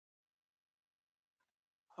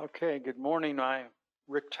Okay, good morning. I'm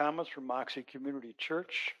Rick Thomas from Moxie Community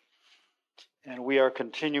Church, and we are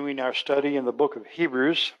continuing our study in the book of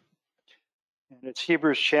Hebrews. And it's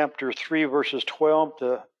Hebrews chapter 3, verses 12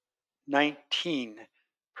 to 19.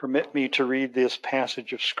 Permit me to read this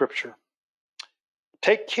passage of Scripture.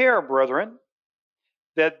 Take care, brethren,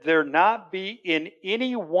 that there not be in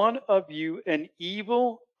any one of you an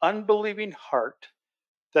evil, unbelieving heart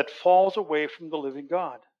that falls away from the living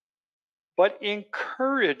God, but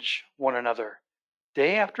encourage one another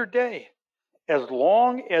day after day, as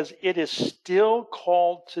long as it is still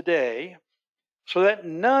called today, so that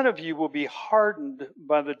none of you will be hardened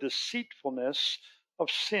by the deceitfulness of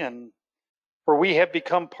sin. For we have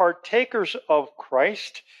become partakers of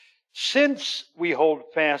Christ, since we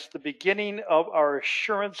hold fast the beginning of our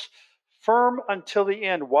assurance firm until the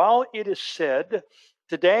end. While it is said,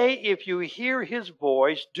 today, if you hear his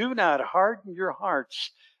voice, do not harden your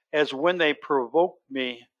hearts as when they provoked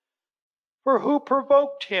me. For who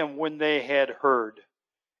provoked him when they had heard?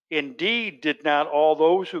 Indeed, did not all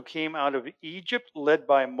those who came out of Egypt led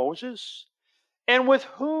by Moses? And with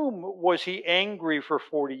whom was he angry for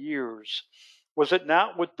 40 years? Was it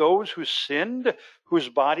not with those who sinned, whose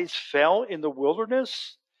bodies fell in the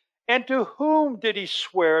wilderness? And to whom did he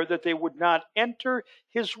swear that they would not enter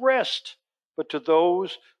his rest, but to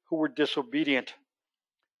those who were disobedient?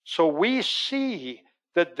 So we see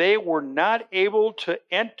that they were not able to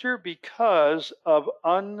enter because of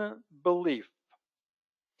unbelief.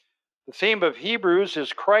 The theme of Hebrews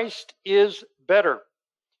is Christ is better.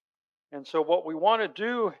 And so what we want to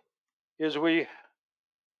do is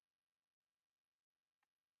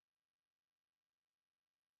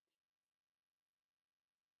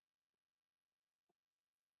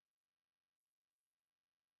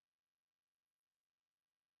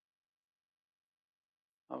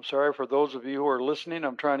I'm sorry for those of you who are listening,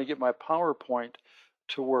 I'm trying to get my PowerPoint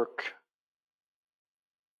to work.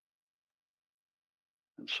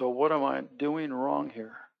 And so what am I doing wrong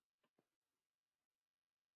here?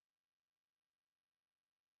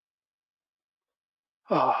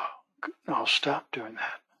 Oh, no, stop doing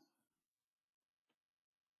that.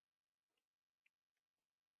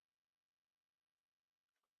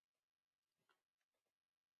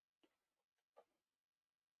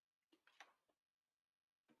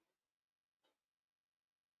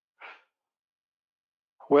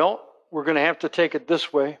 Well, we're going to have to take it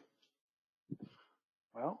this way.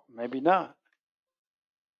 Well, maybe not.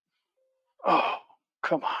 Oh,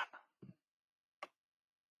 come on.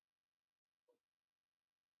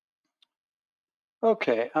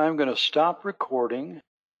 Okay, I'm going to stop recording.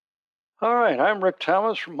 All right, I'm Rick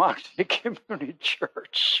Thomas from Moxie Community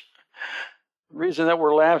Church. The reason that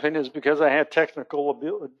we're laughing is because I had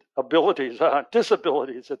technical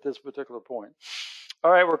disabilities at this particular point. All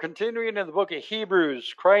right, we're continuing in the book of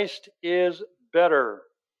Hebrews. Christ is better.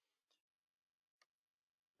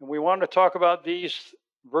 And we want to talk about these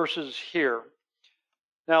verses here.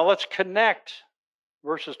 Now let's connect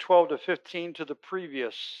verses 12 to 15 to the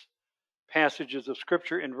previous passages of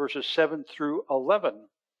Scripture in verses 7 through 11.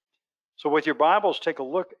 So with your Bibles, take a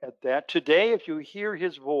look at that. Today, if you hear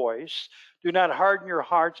his voice, do not harden your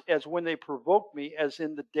hearts as when they provoked me, as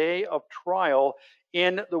in the day of trial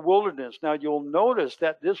in the wilderness. Now, you'll notice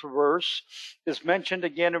that this verse is mentioned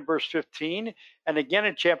again in verse 15 and again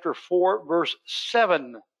in chapter 4, verse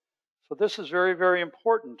 7. So this is very, very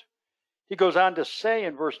important. He goes on to say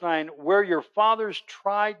in verse 9, where your fathers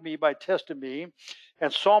tried me by testing me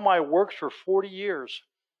and saw my works for 40 years.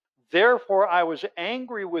 Therefore I was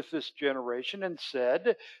angry with this generation and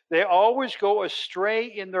said, they always go astray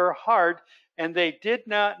in their heart, and they did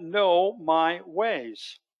not know my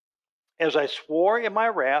ways. As I swore in my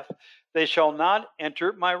wrath, they shall not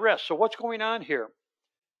enter my rest. So what's going on here?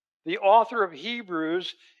 The author of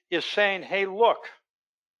Hebrews is saying, hey, look,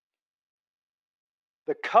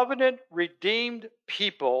 the covenant redeemed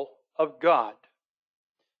people of God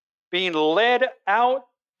being led out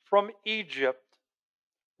from Egypt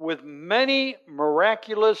with many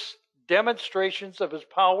miraculous demonstrations of his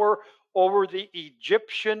power over the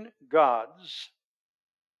Egyptian gods,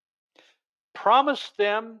 promised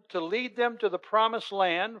them to lead them to the promised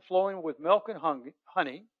land flowing with milk and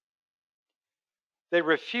honey. They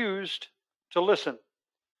refused to listen.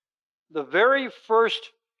 The very first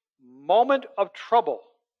moment of trouble,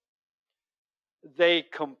 they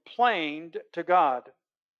complained to God.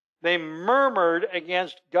 They murmured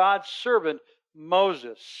against God's servant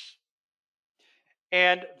Moses.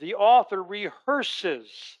 And the author rehearses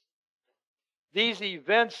these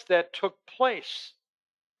events that took place.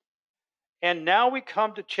 And now we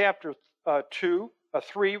come to chapter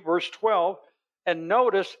 3, verse 12, and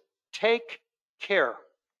notice, take care.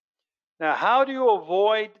 Now, how do you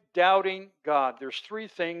avoid doubting God? There's three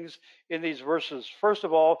things in these verses. First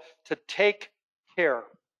of all, to take care.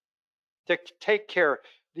 To take care.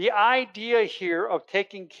 The idea here of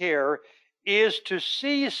taking care is to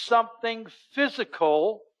see something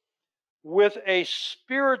physical with a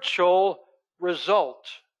spiritual result.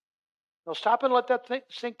 Now stop and let that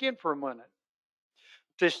sink in for a minute.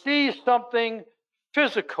 To see something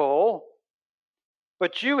physical,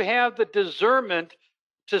 but you have the discernment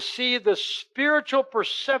to see the spiritual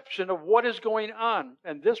perception of what is going on.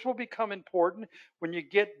 And this will become important when you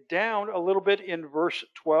get down a little bit in verse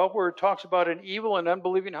 12, where it talks about an evil and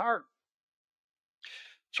unbelieving heart.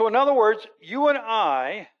 So in other words, you and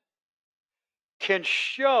I can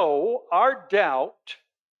show our doubt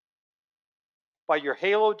by your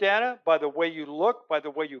halo data, by the way you look, by the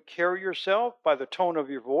way you carry yourself, by the tone of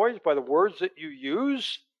your voice, by the words that you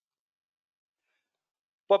use.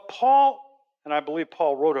 But Paul, and I believe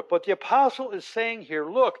Paul wrote it, but the apostle is saying here,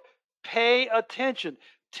 look, pay attention,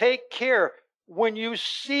 take care. When you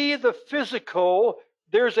see the physical,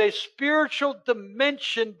 there's a spiritual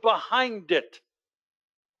dimension behind it.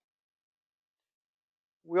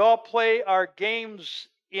 We all play our games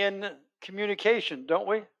in communication, don't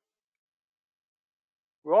we?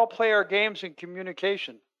 We all play our games in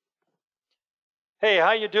communication. Hey,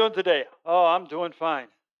 how you doing today? Oh, I'm doing fine.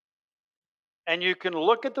 And you can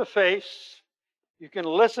look at the face, you can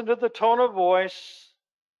listen to the tone of voice,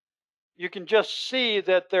 you can just see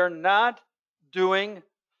that they're not doing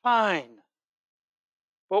fine.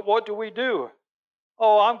 But what do?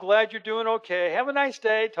 Oh, I'm glad you're doing okay. Have a nice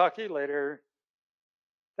day. Talk to you later.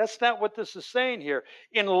 That's not what this is saying here.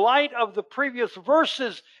 In light of the previous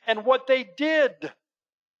verses and what they did,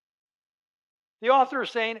 the author is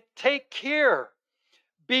saying, take care.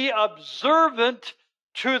 Be observant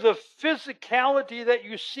to the physicality that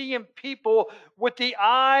you see in people with the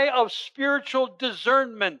eye of spiritual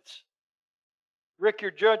discernment. Rick, you're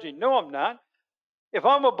judging. No, I'm not. If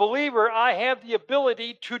I'm a believer, I have the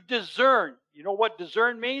ability to discern. You know what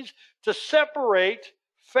discern means? To separate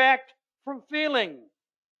fact from feeling.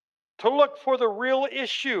 To look for the real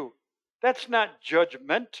issue. That's not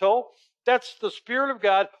judgmental. That's the Spirit of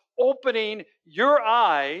God opening your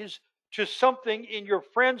eyes to something in your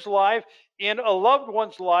friend's life, in a loved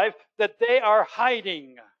one's life, that they are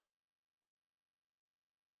hiding.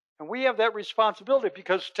 And we have that responsibility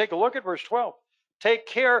because take a look at verse 12. Take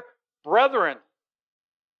care, brethren.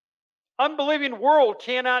 Unbelieving world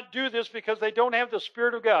cannot do this because they don't have the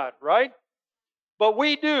Spirit of God, right? But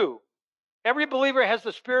we do. Every believer has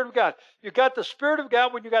the Spirit of God. You got the Spirit of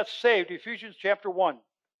God when you got saved, Ephesians chapter 1.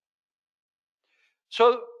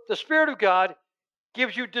 So the Spirit of God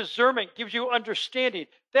gives you discernment, gives you understanding.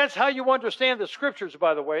 That's how you understand the Scriptures,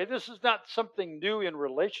 by the way. This is not something new in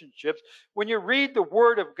relationships. When you read the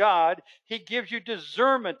Word of God, He gives you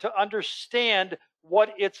discernment to understand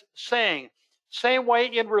what it's saying. Same way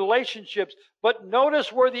in relationships. But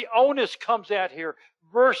notice where the onus comes at here.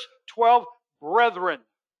 Verse 12, brethren.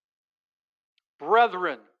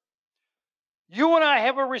 Brethren. You and I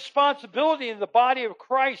have a responsibility in the body of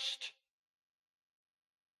Christ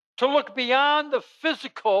to look beyond the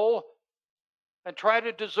physical and try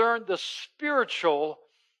to discern the spiritual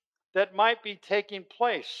that might be taking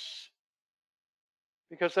place.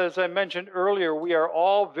 Because as I mentioned earlier, we are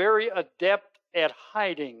all very adept at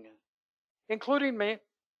hiding, including me.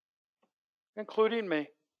 Including me.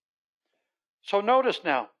 So notice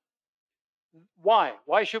now, why?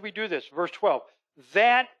 Why should we do this? Verse 12.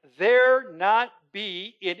 That there not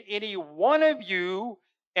be in any one of you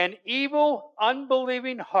an evil,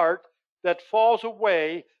 unbelieving heart that falls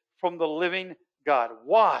away from the living God.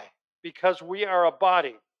 Why? Because we are a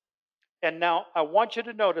body. And now I want you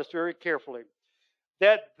to notice very carefully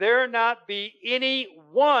that there not be any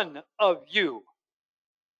one of you.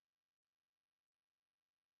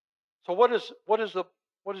 So what is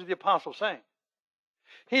the apostle saying?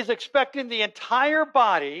 He's expecting the entire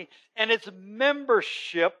body and its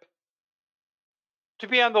membership to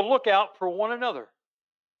be on the lookout for one another.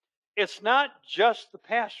 It's not just the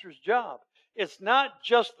pastor's job. It's not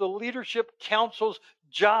just the leadership council's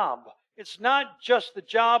job. It's not just the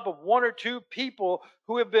job of one or two people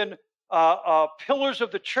who have been pillars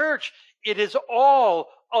of the church. It is all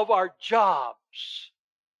of our jobs.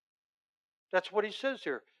 That's what he says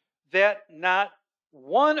here. That not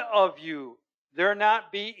one of you, there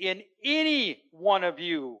not be in any one of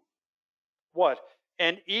you, what?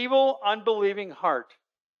 An evil, unbelieving heart.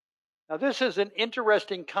 Now, this is an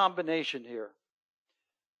interesting combination here.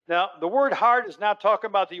 Now, the word heart is not talking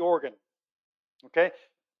about the organ. Okay?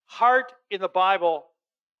 Heart in the Bible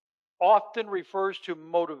often refers to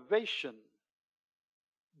motivation,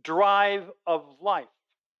 drive of life.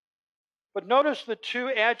 But notice the two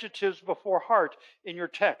adjectives before heart in your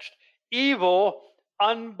text: evil,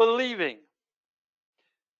 unbelieving.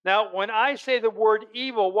 Now, when I say the word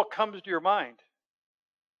evil, what comes to your mind?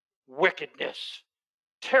 Wickedness,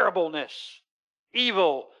 terribleness,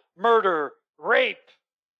 evil, murder, rape,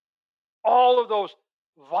 all of those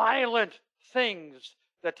violent things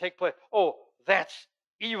that take place. Oh, that's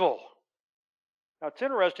evil. Now, it's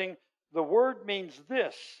interesting. The word means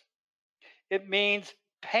this. It means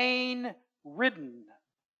pain-ridden.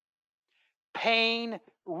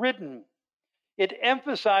 Pain-ridden. It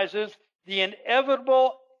emphasizes the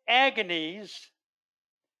inevitable agonies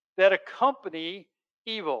that accompany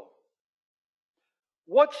evil.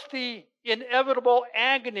 What's the inevitable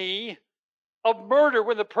agony of murder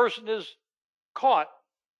when the person is caught?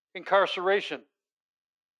 Incarceration.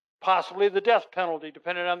 Possibly the death penalty,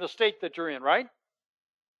 depending on the state that you're in, right?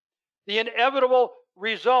 The inevitable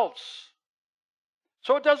results.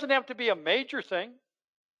 So it doesn't have to be a major thing.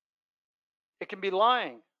 It can be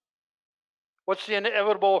lying. What's the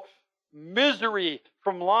inevitable misery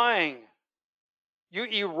from lying? You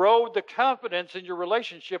erode the confidence in your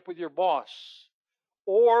relationship with your boss.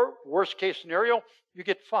 Or, worst case scenario, you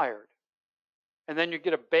get fired. And then you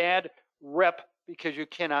get a bad rep because you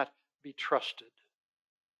cannot be trusted.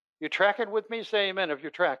 You tracking with me? Say amen if you're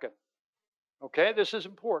tracking. Okay, this is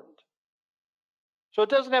important. So it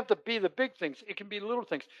doesn't have to be the big things. It can be little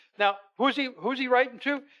things. Now, who's he writing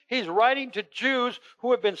to? He's writing to Jews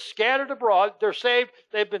who have been scattered abroad. They're saved.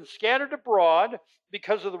 They've been scattered abroad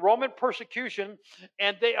because of the Roman persecution,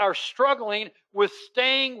 and they are struggling with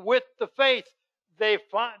staying with the faith.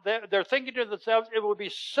 They're thinking to themselves, it would be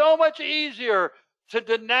so much easier to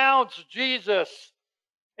denounce Jesus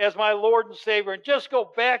as my Lord and Savior and just go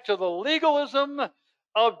back to the legalism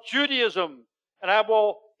of Judaism, and I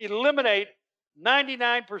will eliminate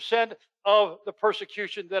 99% of the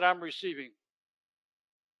persecution that I'm receiving.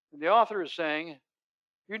 And the author is saying,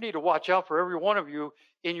 you need to watch out for every one of you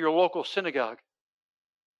in your local synagogue.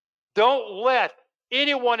 Don't let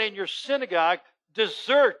anyone in your synagogue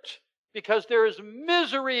desert, because there is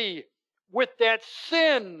misery with that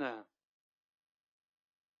sin.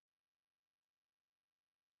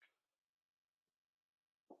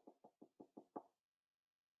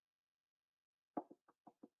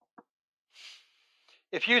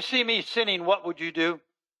 If you see me sinning, what would you do?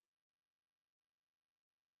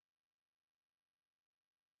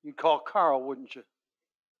 You'd call Carl, wouldn't you?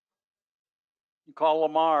 You'd call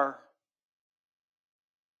Lamar.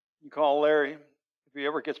 You'd call Larry if he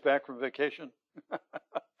ever gets back from vacation.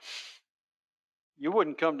 You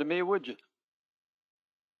wouldn't come to me, would you?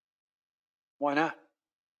 Why not?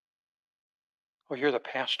 Oh, you're the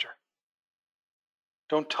pastor.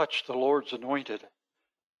 Don't touch the Lord's anointed.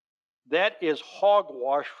 That is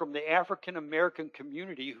hogwash from the African American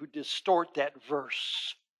community who distort that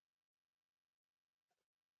verse.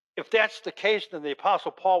 If that's the case, then the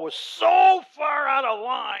Apostle Paul was so far out of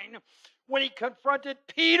line when he confronted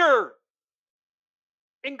Peter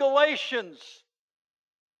in Galatians.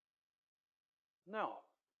 No.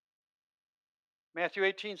 Matthew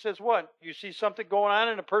 18 says what? You see something going on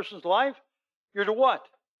in a person's life? You're to what?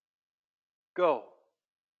 Go.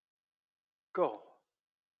 Go.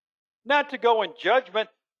 Not to go in judgment,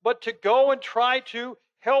 but to go and try to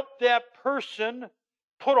help that person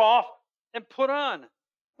put off and put on.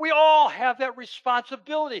 We all have that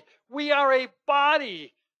responsibility. We are a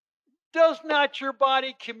body. Does not your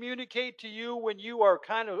body communicate to you when you are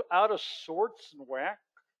kind of out of sorts and whack?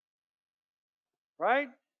 Right?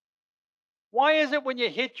 Why is it when you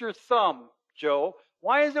hit your thumb, Joe?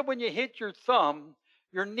 Why is it when you hit your thumb,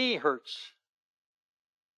 your knee hurts?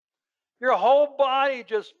 Your whole body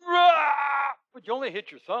just, but you only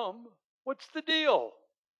hit your thumb. What's the deal?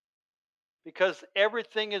 Because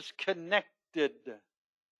everything is connected.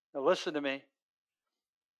 Now listen to me.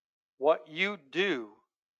 What you do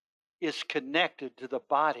is connected to the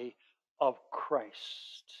body of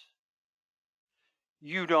Christ.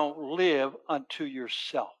 You don't live unto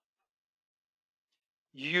yourself.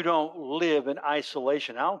 You don't live in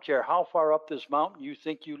isolation. I don't care how far up this mountain you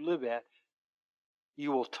think you live at.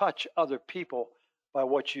 You will touch other people by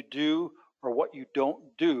what you do or what you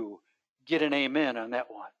don't do. Get an amen on that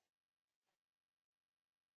one.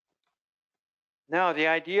 Now, the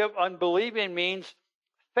idea of unbelieving means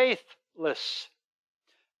faithless.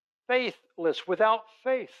 Faithless, without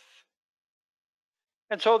faith.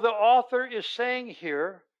 And so the author is saying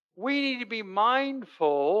here, we need to be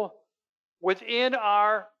mindful within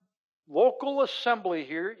our local assembly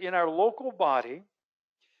here, in our local body,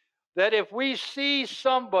 that if we see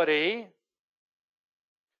somebody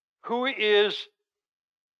who is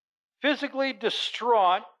physically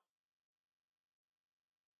distraught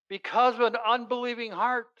because of an unbelieving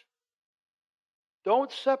heart.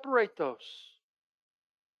 Don't separate those.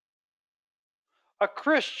 A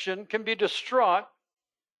Christian can be distraught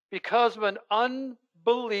because of an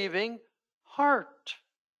unbelieving heart.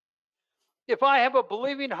 If I have a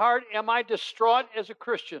believing heart, am I distraught as a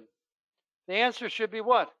Christian? The answer should be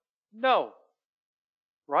what? No.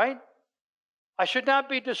 Right? I should not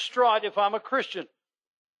be distraught if I'm a Christian,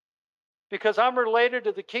 because I'm related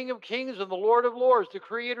to the King of Kings and the Lord of Lords, the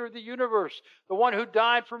Creator of the universe, the one who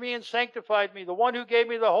died for me and sanctified me, the one who gave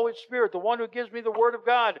me the Holy Spirit, the one who gives me the Word of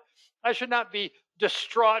God. I should not be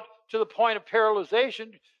distraught to the point of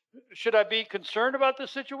paralyzation. Should I be concerned about the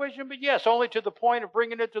situation? But yes, only to the point of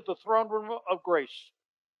bringing it to the throne room of grace.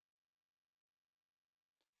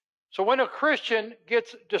 So when a Christian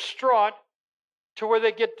gets distraught to where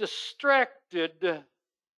they get distracted,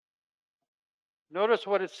 notice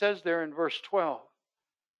what it says there in verse 12.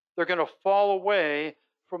 They're going to fall away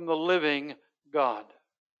from the living God.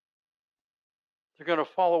 They're going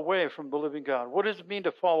to fall away from the living God. What does it mean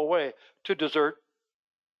to fall away? To desert,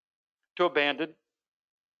 to abandon,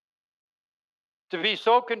 to be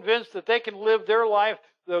so convinced that they can live their life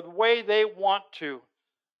the way they want to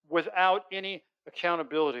without any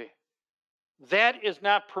accountability. That is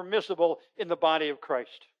not permissible in the body of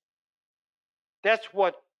Christ. That's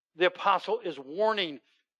what the apostle is warning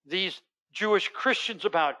these Jewish Christians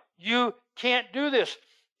about. You can't do this.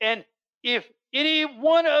 And if any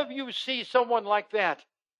one of you see someone like that,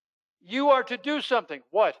 you are to do something.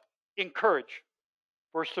 What? Encourage.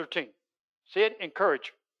 Verse 13. See it?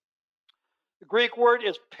 Encourage. The Greek word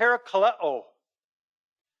is parakaleo.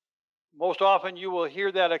 Most often you will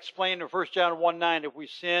hear that explained in 1 John 1:9. If we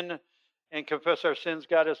sin and confess our sins,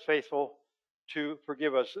 God is faithful to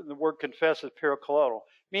forgive us. And the word confess is parakaleo.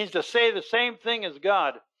 It means to say the same thing as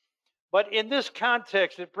God. But in this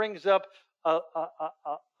context, it brings up a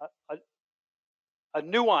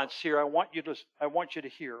nuance here I want you to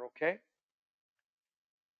hear, okay?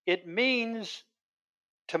 It means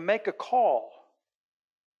to make a call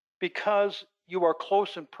because you are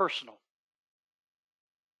close and personal.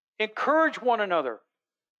 Encourage one another.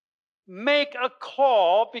 Make a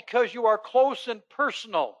call because you are close and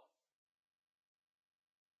personal.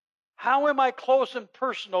 How am I close and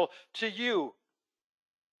personal to you?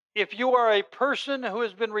 If you are a person who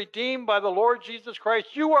has been redeemed by the Lord Jesus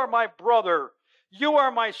Christ, you are my brother. You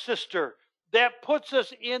are my sister. That puts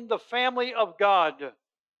us in the family of God.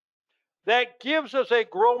 That gives us a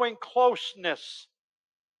growing closeness.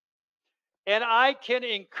 And I can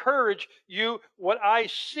encourage you what I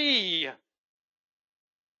see,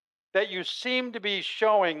 that you seem to be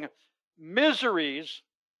showing miseries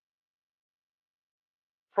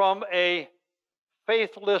from a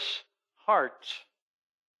faithless heart,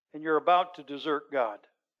 and you're about to desert God.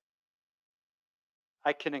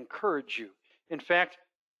 I can encourage you. In fact,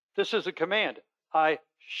 this is a command. I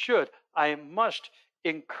must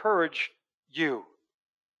encourage you.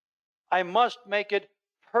 I must make it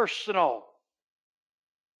personal.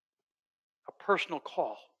 A personal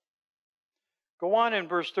call. Go on in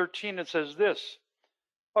verse 13, it says this.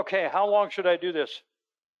 Okay, how long should I do this?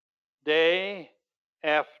 Day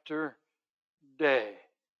after day.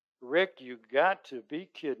 Rick, you got to be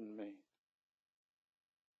kidding me.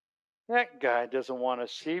 That guy doesn't want to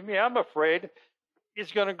see me. I'm afraid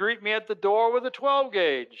he's going to greet me at the door with a 12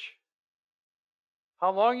 gauge. How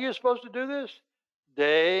long are you supposed to do this?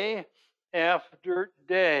 Day after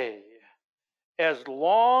day. As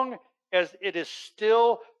long as it is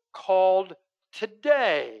still called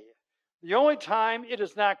today. The only time it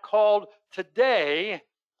is not called today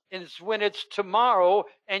is when it's tomorrow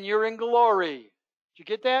and you're in glory. Did you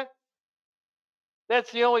get that?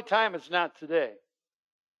 That's the only time it's not today.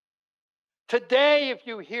 Today, if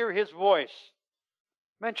you hear his voice,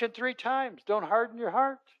 mention 3 times. Don't harden your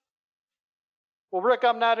heart. Well, Rick,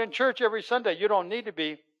 I'm not in church every Sunday. You don't need to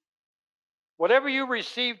be. Whatever you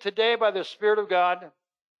receive today by the Spirit of God,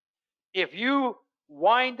 if you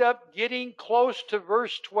wind up getting close to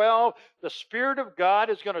verse 12, the Spirit of God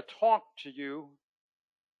is going to talk to you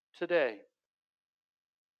today.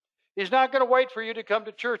 He's not going to wait for you to come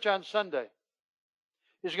to church on Sunday.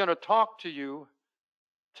 He's going to talk to you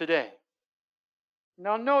today.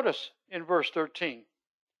 Now notice in verse 13,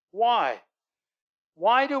 why?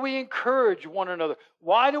 Why do we encourage one another?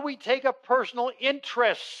 Why do we take a personal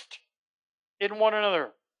interest in one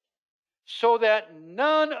another? So that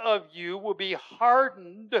none of you will be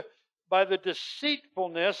hardened by the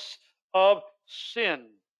deceitfulness of sin.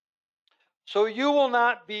 So you will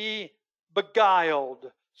not be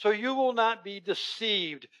beguiled. So you will not be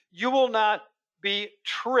deceived. You will not be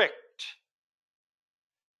tricked.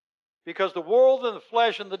 Because the world and the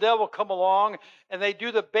flesh and the devil come along and they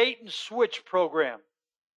do the bait and switch program.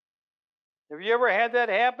 Have you ever had that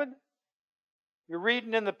happen? You're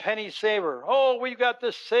reading in the penny saver. Oh, we've got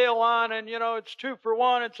this sale on, and it's 2 for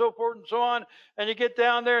 1 and so forth and so on. And you get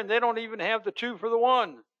down there and they don't even have the 2 for the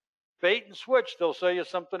 1. Bait and switch, they'll sell you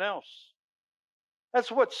something else.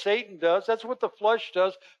 That's what Satan does. That's what the flesh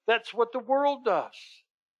does. That's what the world does.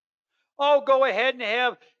 Oh, go ahead and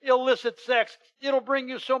have illicit sex. It'll bring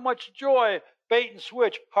you so much joy. Bait and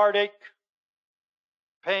switch, heartache,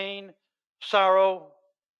 pain, sorrow.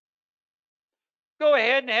 Go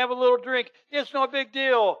ahead and have a little drink. It's no big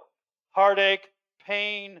deal. Heartache,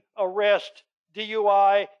 pain, arrest,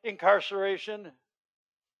 DUI, incarceration.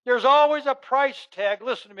 There's always a price tag,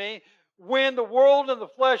 listen to me, when the world and the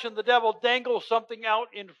flesh and the devil dangle something out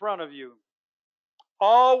in front of you.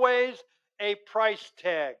 Always a price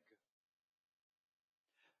tag.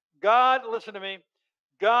 God, listen to me,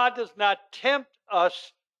 God does not tempt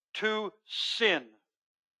us to sin.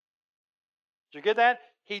 Did you get that?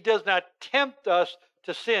 He does not tempt us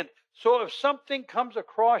to sin. So if something comes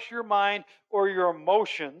across your mind or your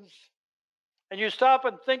emotions, and you stop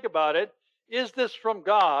and think about it, is this from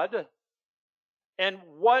God? And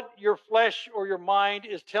what your flesh or your mind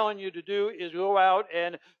is telling you to do is go out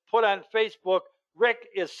and put on Facebook, Rick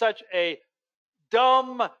is such a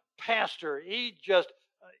dumb pastor. He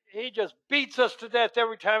just beats us to death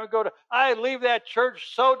every time we go to. I leave that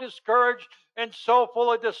church so discouraged and so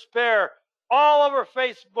full of despair. All over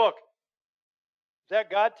Facebook. Is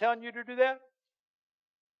that God telling you to do that?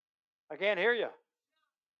 I can't hear you.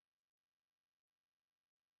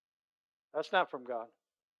 That's not from God.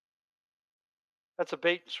 That's a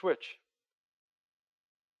bait and switch.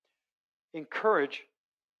 Encourage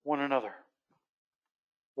one another.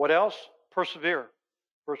 What else? Persevere.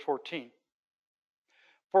 Verse 14.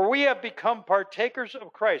 For we have become partakers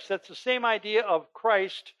of Christ. That's the same idea of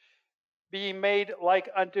Christ being made like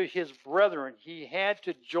unto his brethren. He had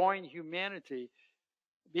to join humanity.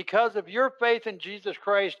 Because of your faith in Jesus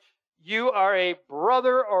Christ, you are a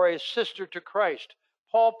brother or a sister to Christ.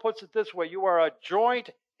 Paul puts it this way, you are a joint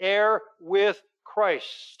heir with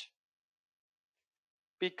Christ.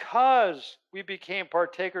 Because we became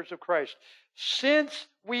partakers of Christ, since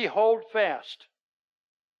we hold fast,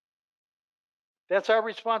 that's our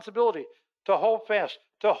responsibility, to hold fast,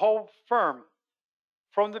 to hold firm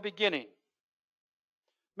from the beginning.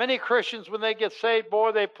 Many Christians, when they get saved,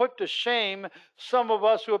 boy, they put to shame some of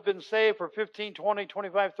us who have been saved for 15, 20,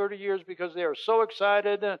 25, 30 years because they are so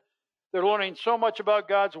excited. They're learning so much about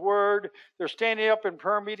God's Word. They're standing up in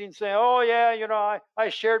prayer meetings saying, oh, yeah, I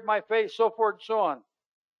shared my faith, so forth and so on.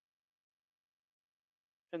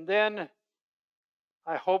 And then,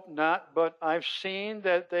 I hope not, but I've seen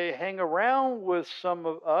that they hang around with some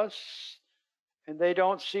of us and they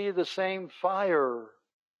don't see the same fire.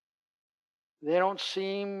 They don't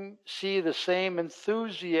see the same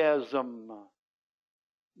enthusiasm.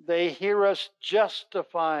 They hear us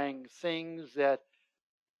justifying things that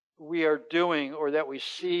we are doing or that we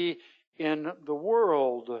see in the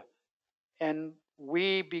world. And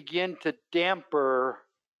we begin to damper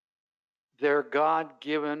their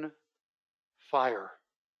God-given fire.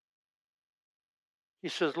 He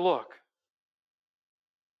says, look,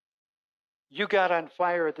 you got on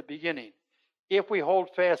fire at the beginning. If we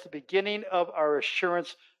hold fast the beginning of our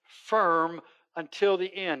assurance firm until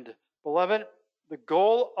the end. Beloved, the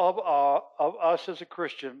goal of us as a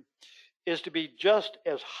Christian is to be just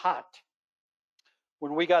as hot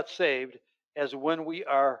when we got saved as when we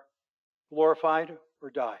are glorified or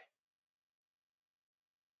die.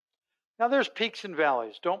 Now there's peaks and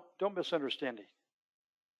valleys. Don't misunderstand me.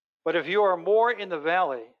 But if you are more in the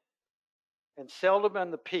valley and seldom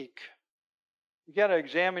on the peak, you got to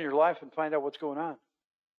examine your life and find out what's going on.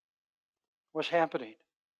 What's happening?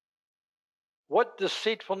 What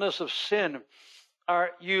deceitfulness of sin are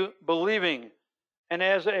you believing? And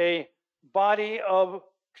as a body of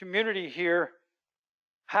community here,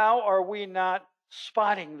 how are we not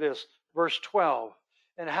spotting this? Verse 12.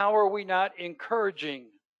 And how are we not encouraging?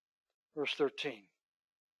 Verse 13.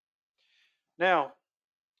 Now,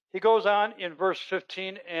 he goes on in verse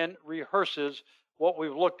 15 and rehearses what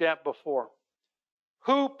we've looked at before.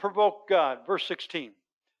 Who provoked God? Verse 16.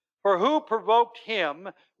 For who provoked him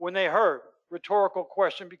when they heard? Rhetorical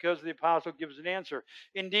question because the apostle gives an answer.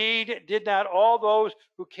 Indeed, did not all those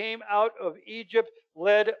who came out of Egypt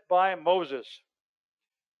led by Moses?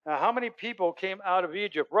 Now, how many people came out of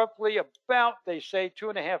Egypt? Roughly about, they say,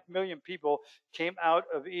 2.5 million people came out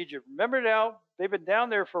of Egypt. Remember now, They've been down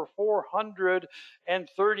there for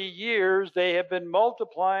 430 years. They have been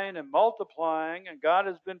multiplying and multiplying, and God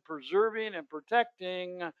has been preserving and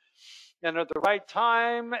protecting. And at the right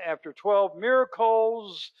time, after 12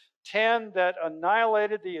 miracles, 10 that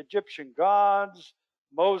annihilated the Egyptian gods,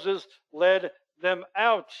 Moses led them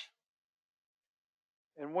out.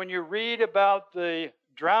 And when you read about the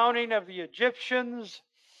drowning of the Egyptians,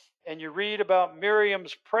 and you read about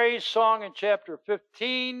Miriam's praise song in chapter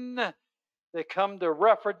 15, they come to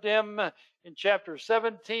Rephidim in chapter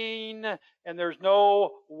 17, and there's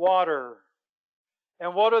no water.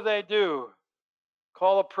 And what do?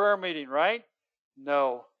 Call a prayer meeting, right?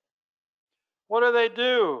 No. What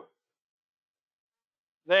do?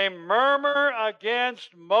 They murmur against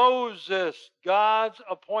Moses, God's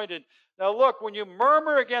appointed. Now look, when you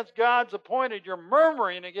murmur against God's appointed, you're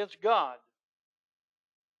murmuring against God.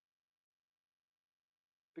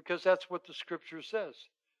 Because that's what the scripture says.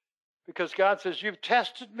 Because God says, you've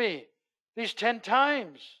tested me these 10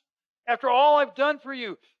 times. After all I've done for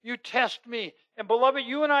you, you test me. And beloved,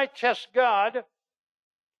 you and I test God,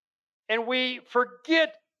 and we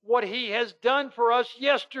forget what he has done for us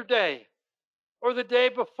yesterday, or the day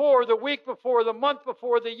before, the week before, the month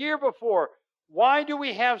before, the year before. Why do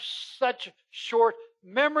we have such short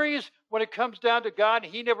memories when it comes down to God?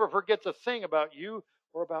 He never forgets a thing about you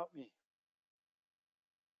or about me.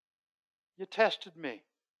 You tested me.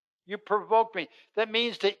 You provoked me. That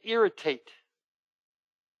means to irritate.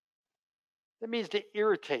 That means to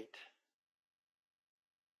irritate.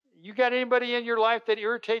 You got anybody in your life that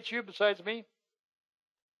irritates you besides me?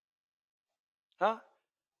 Huh?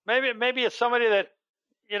 Maybe it's somebody that,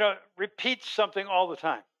 repeats something all the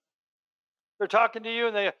time. They're talking to you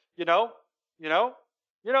and they, you know.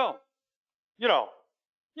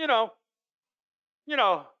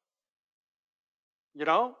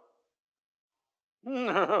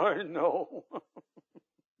 I know.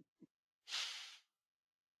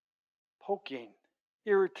 Poking,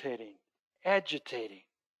 irritating, agitating,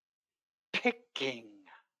 picking.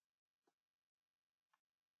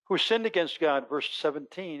 Who sinned against God, verse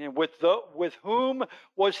 17, and with whom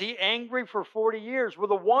was he angry for 40 years? With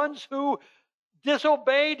the ones who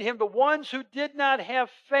disobeyed him, the ones who did not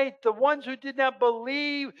have faith, the ones who did not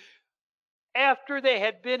believe after they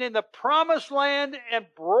had been in the promised land and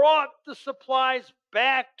brought the supplies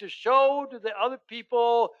back to show to the other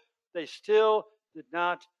people, they still did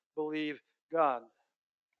not believe God.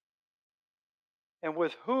 And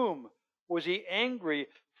with whom was he angry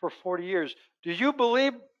for 40 years? Do you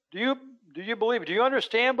believe? Do you believe? Do you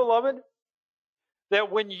understand, beloved,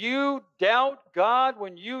 that when you doubt God,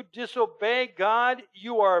 when you disobey God,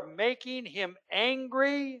 you are making him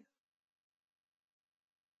angry?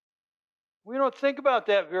 We don't think about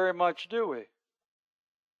that very much, do we?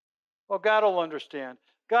 Well, God will understand.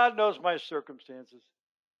 God knows my circumstances.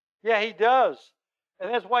 Yeah, he does.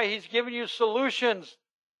 And that's why he's given you solutions.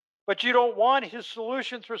 But you don't want his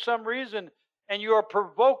solutions for some reason, and you are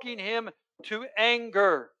provoking him to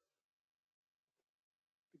anger.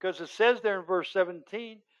 Because it says there in verse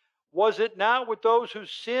 17, was it not with those who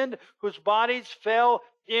sinned, whose bodies fell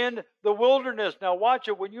in the wilderness? Now watch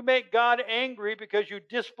it. When you make God angry because you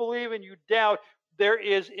disbelieve and you doubt, there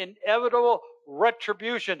is inevitable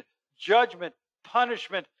retribution, judgment,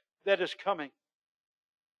 punishment that is coming.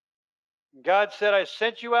 God said, I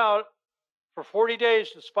sent you out for 40 days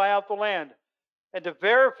to spy out the land and to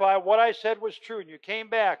verify what I said was true. And you came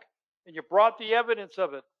back and you brought the evidence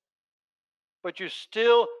of it. But you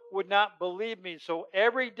still would not believe me. So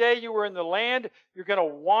every day you were in the land, you're going to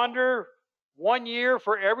wander 1 year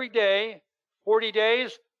for every day, 40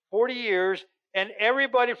 days, 40 years, and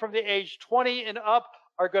everybody from the age 20 and up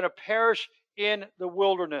are going to perish in the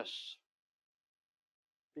wilderness.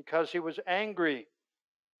 Because he was angry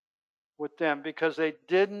with them, because they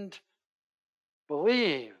didn't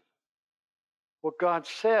believe what God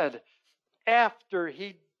said after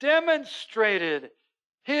he demonstrated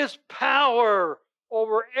his power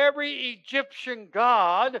over every Egyptian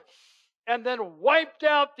god and then wiped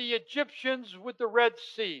out the Egyptians with the Red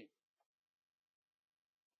Sea.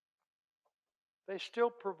 They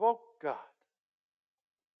still provoke God.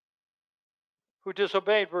 Who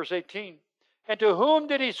disobeyed, verse 18. And to whom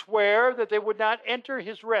did he swear that they would not enter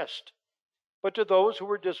his rest, but to those who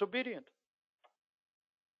were disobedient?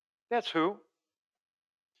 That's who.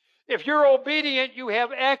 If you're obedient, you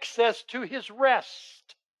have access to his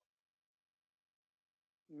rest.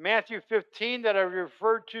 Matthew 15, that I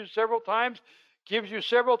referred to several times, gives you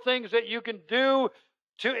several things that you can do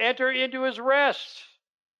to enter into his rest.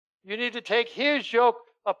 You need to take his yoke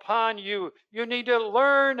upon you. You need to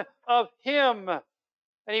learn of him.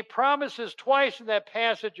 And he promises twice in that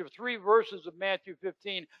passage of 3 verses of Matthew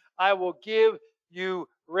 15, I will give you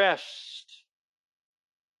rest.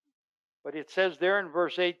 But it says there in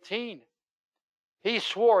verse 18, he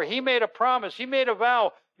swore, he made a promise, he made a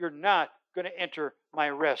vow, you're not going to enter my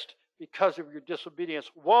rest because of your disobedience.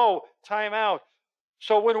 Whoa, time out.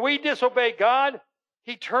 So when we disobey God,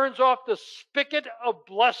 he turns off the spigot of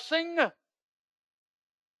blessing.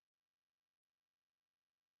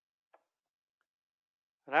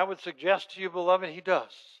 And I would suggest to you, beloved, he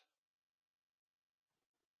does.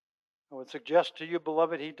 I would suggest to you,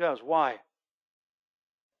 beloved, he does. Why?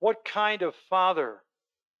 What kind of father,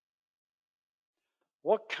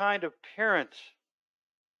 what kind of parent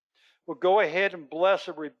will go ahead and bless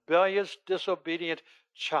a rebellious, disobedient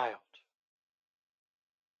child?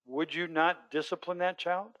 Would you not discipline that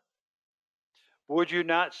child? Would you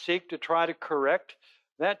not seek to try to correct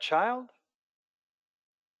that child?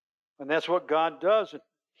 And that's what God does. And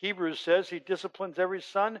Hebrews says he disciplines every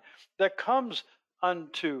son that comes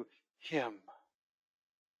unto him.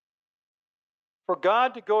 For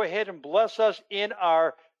God to go ahead and bless us in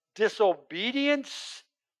our disobedience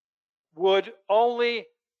would only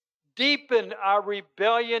deepen our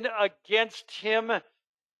rebellion against him,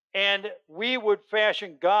 and we would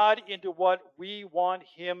fashion God into what we want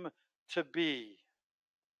him to be.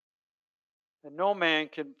 And no man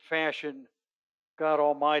can fashion God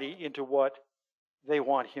Almighty into what they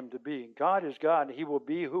want him to be. God is God, and he will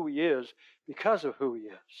be who he is because of who he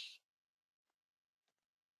is.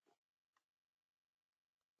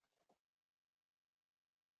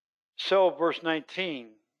 So, verse 19,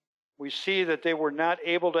 we see that they were not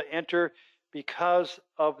able to enter because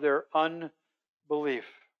of their unbelief.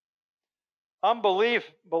 Unbelief,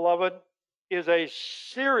 beloved, is a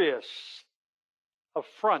serious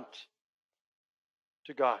affront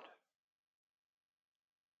to God.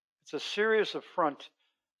 It's a serious affront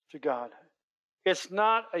to God. It's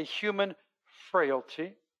not a human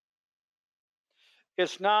frailty.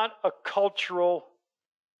 It's not a cultural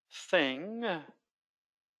thing.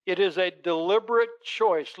 It is a deliberate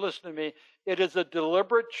choice. Listen to me. It is a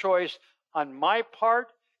deliberate choice on my part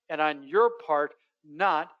and on your part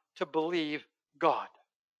not to believe God.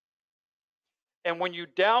 And when you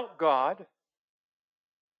doubt God,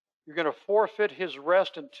 you're going to forfeit his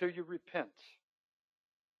rest until you repent.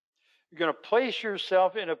 You're going to place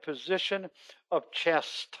yourself in a position of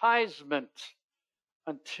chastisement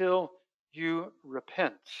until you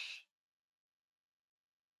repent.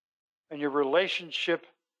 And your relationship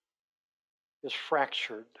is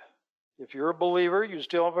fractured. If you're a believer, you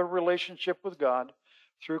still have a relationship with God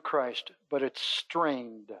through Christ, but it's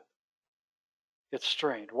strained. It's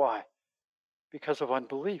strained. Why? Because of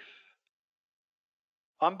unbelief.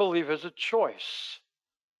 Unbelief is a choice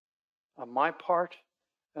on my part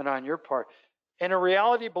and on your part. And in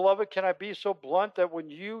reality, beloved, can I be so blunt that when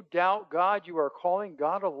you doubt God, you are calling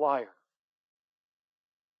God a liar?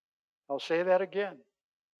 I'll say that again.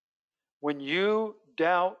 When you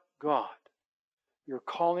doubt God, you're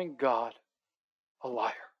calling God a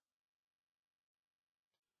liar.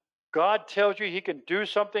 God tells you he can do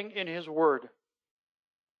something in his word.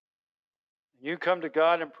 You come to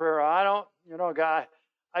God in prayer, God,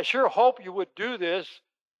 I sure hope you would do this.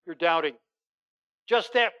 You're doubting.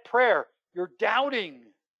 Just that prayer, you're doubting.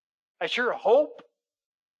 I sure hope.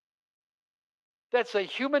 That's a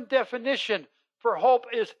human definition for hope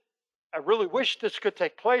is, I really wish this could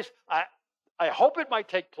take place. I hope it might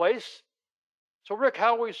take place. So, Rick,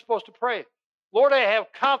 how are we supposed to pray? Lord, I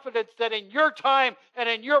have confidence that in your time and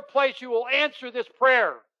in your place you will answer this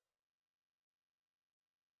prayer.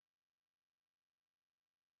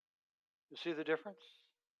 You see the difference?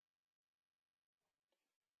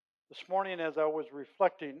 This morning, as I was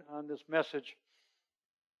reflecting on this message,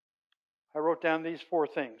 I wrote down these 4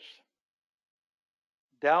 things.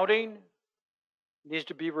 Doubting needs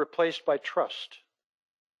to be replaced by trust.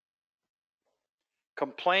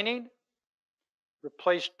 Complaining,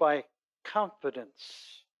 replaced by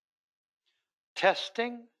confidence.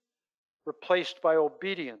 Testing, replaced by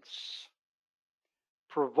obedience.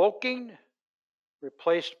 Provoking,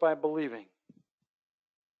 replaced by believing.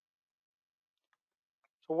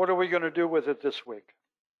 So what are we going to do with it this week?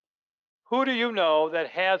 Who do you know that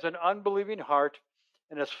has an unbelieving heart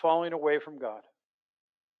and is falling away from God?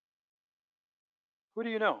 Who do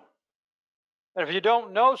you know? And if you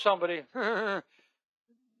don't know somebody,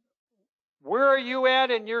 where are you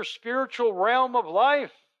at in your spiritual realm of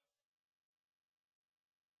life?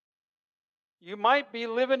 You might be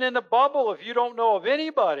living in a bubble if you don't know of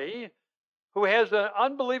anybody who has an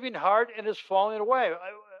unbelieving heart and is falling away.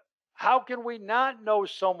 How can we not know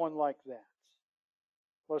someone like that?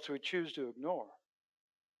 Unless we choose to ignore.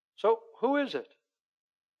 So who is it?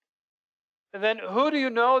 And then who do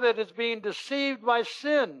you know that is being deceived by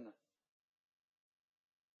sin?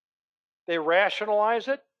 They rationalize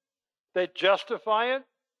it. They justify it.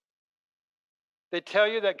 They tell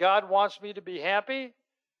you that God wants me to be happy.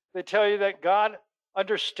 They tell you that God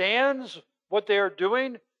understands what they are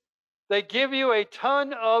doing. They give you a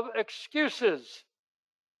ton of excuses.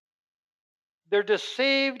 They're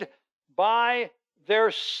deceived by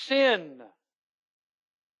their sin.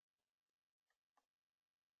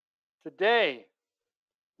 Today,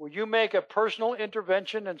 will you make a personal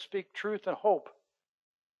intervention and speak truth and hope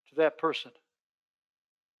to that person?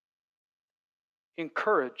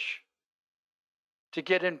 Encourage, to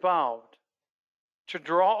get involved, to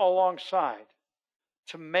draw alongside,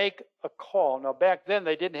 to make a call. Now, back then,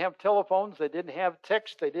 they didn't have telephones, they didn't have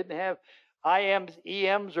text, they didn't have IMs,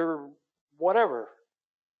 EMs, or whatever.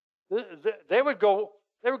 They would go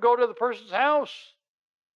to the person's house.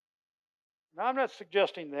 Now, I'm not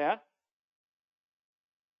suggesting that.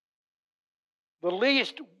 The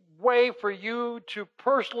least way for you to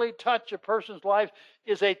personally touch a person's life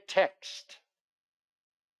is a text.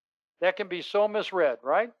 That can be so misread,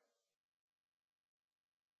 right?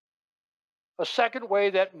 A second way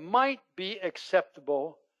that might be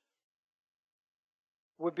acceptable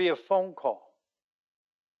would be a phone call.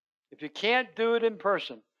 If you can't do it in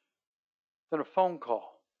person, then a phone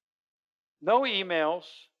call. No emails,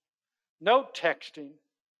 no texting,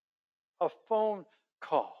 a phone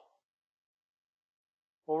call.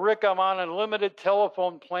 Well, Rick, I'm on a limited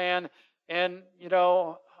telephone plan, and,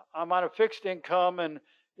 I'm on a fixed income, and,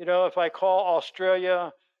 if I call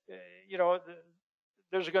Australia,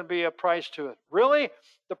 there's going to be a price to it. Really?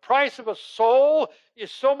 The price of a soul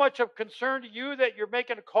is so much of concern to you that you're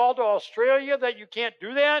making a call to Australia that you can't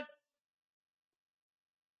do that?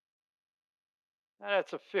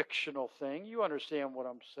 That's a fictional thing. You understand what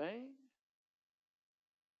I'm saying?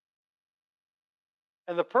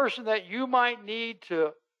 And the person that you might need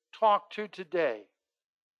to talk to today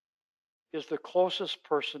is the closest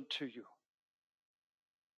person to you,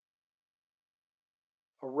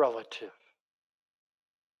 a relative.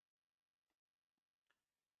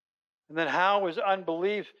 And then how is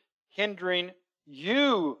unbelief hindering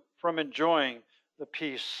you from enjoying the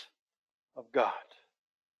peace of God?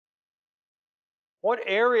 What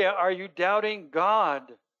area are you doubting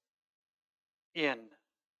God in?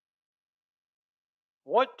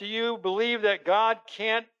 What do you believe that God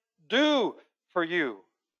can't do for you?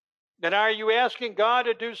 And are you asking God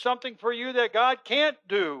to do something for you that God can't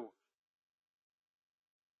do?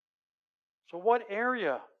 So what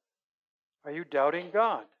area are you doubting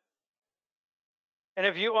God? And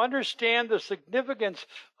if you understand the significance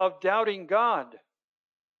of doubting God,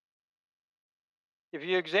 if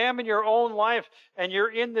you examine your own life and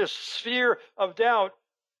you're in this sphere of doubt,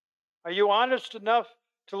 are you honest enough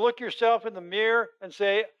to look yourself in the mirror and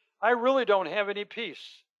say, I really don't have any peace?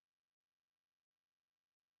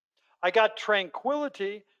 I got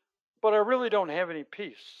tranquility, but I really don't have any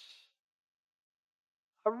peace.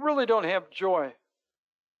 I really don't have joy.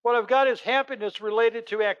 What I've got is happiness related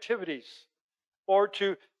to activities or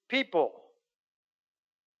to people.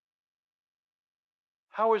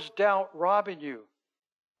 How is doubt robbing you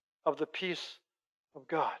of the peace of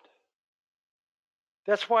God?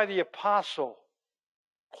 That's why the apostle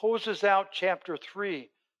closes out chapter 3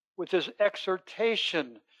 with his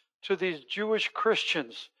exhortation to these Jewish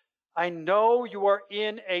Christians. I know you are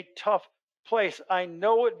in a tough place. I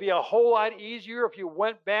know it'd be a whole lot easier if you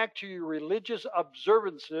went back to your religious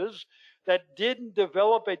observances that didn't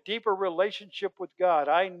develop a deeper relationship with God.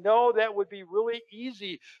 I know that would be really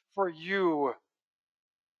easy for you.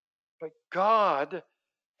 But God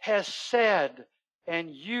has said, and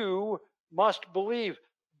you must believe.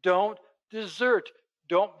 Don't desert.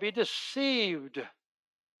 Don't be deceived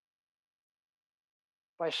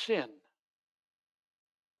by sin.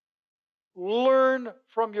 Learn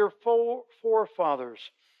from your forefathers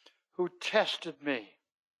who tested me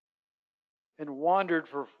and wandered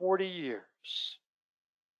for 40 years.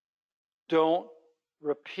 Don't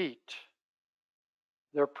repeat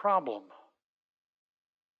their problem.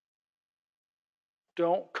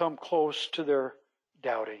 Don't come close to their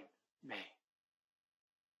doubting me.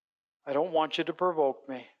 I don't want you to provoke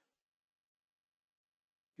me.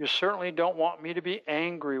 You certainly don't want me to be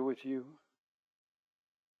angry with you.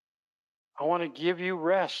 I want to give you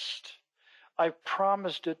rest. I've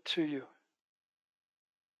promised it to you.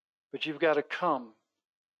 But you've got to come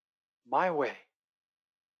my way.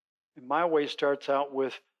 And my way starts out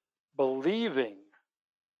with believing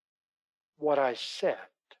what I said.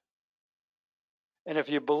 And if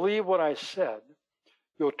you believe what I said,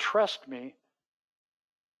 you'll trust me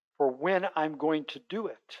for when I'm going to do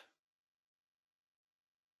it.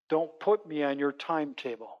 Don't put me on your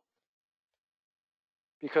timetable.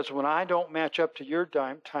 Because when I don't match up to your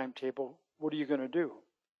timetable, what are you going to do?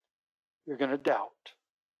 You're going to doubt.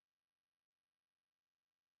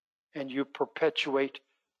 And you perpetuate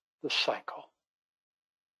the cycle.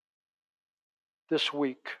 This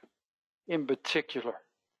week, in particular,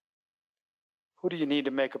 who do you need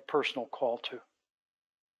to make a personal call to?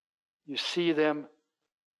 You see them,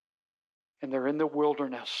 and they're in the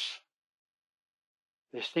wilderness.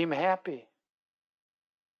 They seem happy.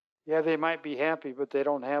 Yeah, they might be happy, but they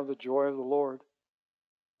don't have the joy of the Lord.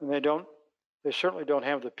 And they certainly don't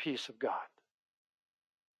have the peace of God.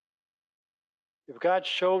 If God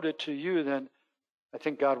showed it to you, then I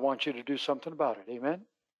think God wants you to do something about it. Amen?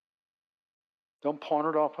 Don't pawn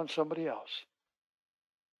it off on somebody else.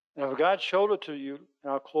 And if God showed it to you,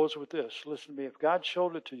 and I'll close with this, listen to me, if God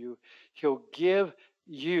showed it to you, He'll give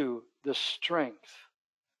you the strength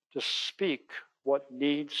to speak what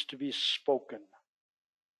needs to be spoken.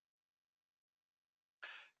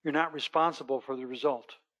 You're not responsible for the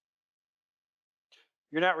result.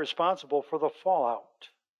 You're not responsible for the fallout.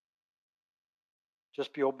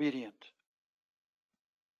 Just be obedient.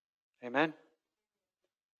 Amen?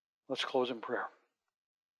 Let's close in prayer.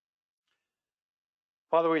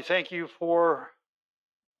 Father, we thank you for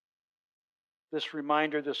this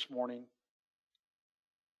reminder this morning.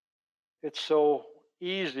 It's so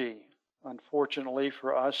easy, unfortunately,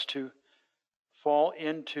 for us to fall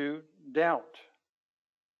into doubt.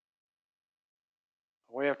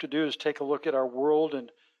 All we have to do is take a look at our world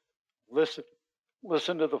and listen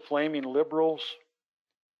to the flaming liberals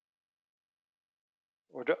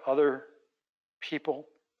or to other people.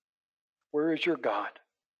 Where is your God?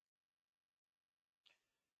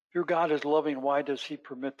 If your God is loving, why does He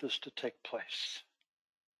permit this to take place?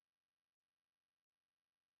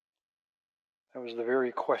 That was the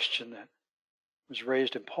very question that was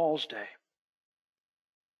raised in Paul's day.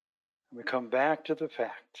 And we come back to the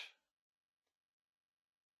fact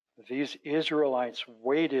that these Israelites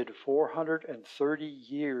waited 430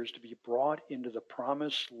 years to be brought into the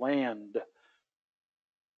promised land.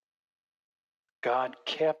 God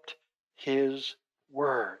kept His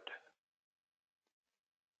word.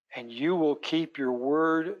 And you will keep your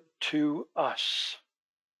word to us.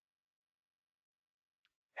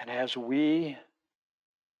 And as we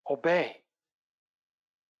obey,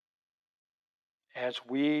 as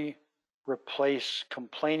we replace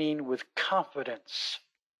complaining with confidence,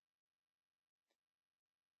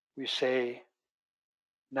 we say,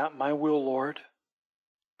 not my will, Lord,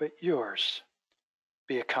 but yours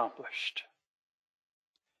be accomplished.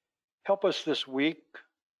 Help us this week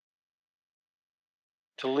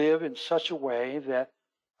to live in such a way that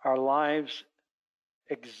our lives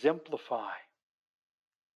exemplify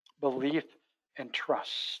belief and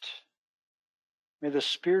trust. May the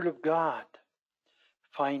Spirit of God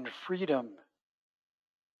find freedom,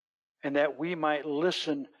 and that we might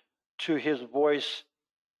listen to His voice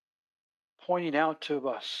pointing out to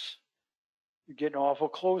us, you're getting awful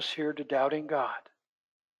close here to doubting God.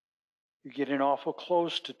 You're getting awful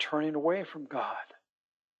close to turning away from God.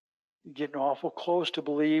 You're getting awful close to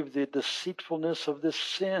believe the deceitfulness of this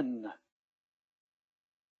sin.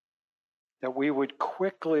 That we would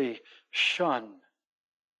quickly shun,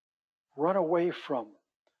 run away from,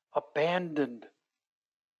 abandon,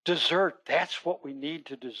 desert. That's what we need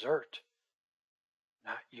to desert,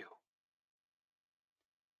 not you.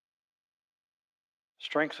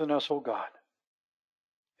 Strengthen us, O God,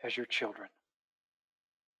 as your children.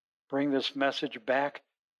 Bring this message back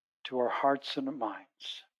to our hearts and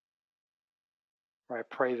minds. For I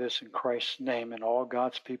pray this in Christ's name, and all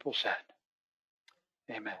God's people said,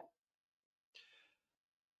 amen.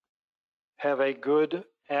 Have a good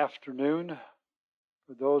afternoon.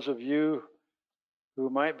 For those of you who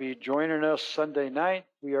might be joining us Sunday night,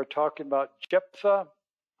 we are talking about Jephthah.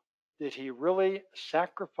 Did he really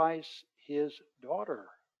sacrifice his daughter?